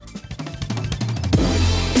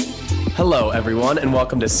Hello, everyone, and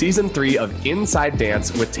welcome to Season 3 of Inside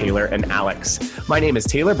Dance with Taylor and Alex. My name is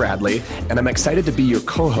Taylor Bradley, and I'm excited to be your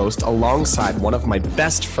co-host alongside one of my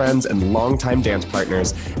best friends and longtime dance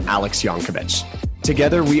partners, Alex Yankovic.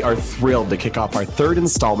 Together, we are thrilled to kick off our third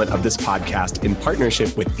installment of this podcast in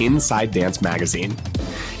partnership with Inside Dance Magazine.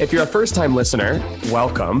 If you're a first-time listener,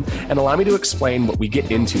 welcome, and allow me to explain what we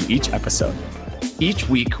get into each episode. Each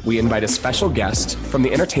week, we invite a special guest from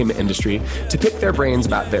the entertainment industry to pick their brains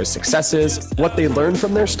about their successes, what they learned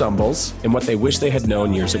from their stumbles, and what they wish they had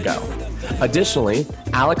known years ago. Additionally,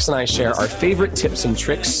 Alex and I share our favorite tips and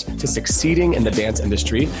tricks to succeeding in the dance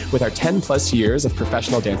industry with our 10 plus years of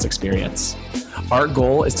professional dance experience. Our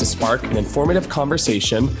goal is to spark an informative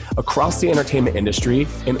conversation across the entertainment industry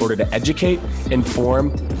in order to educate,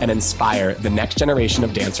 inform, and inspire the next generation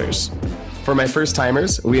of dancers. For my first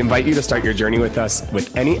timers, we invite you to start your journey with us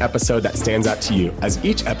with any episode that stands out to you, as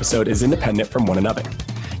each episode is independent from one another.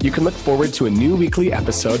 You can look forward to a new weekly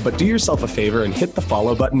episode, but do yourself a favor and hit the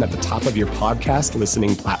follow button at the top of your podcast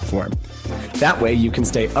listening platform. That way you can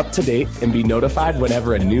stay up to date and be notified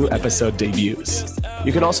whenever a new episode debuts.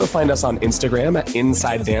 You can also find us on Instagram at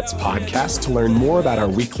Inside Dance Podcast to learn more about our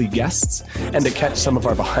weekly guests and to catch some of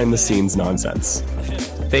our behind the scenes nonsense.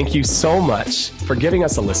 Thank you so much for giving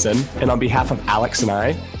us a listen, and on behalf of Alex and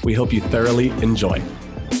I, we hope you thoroughly enjoy.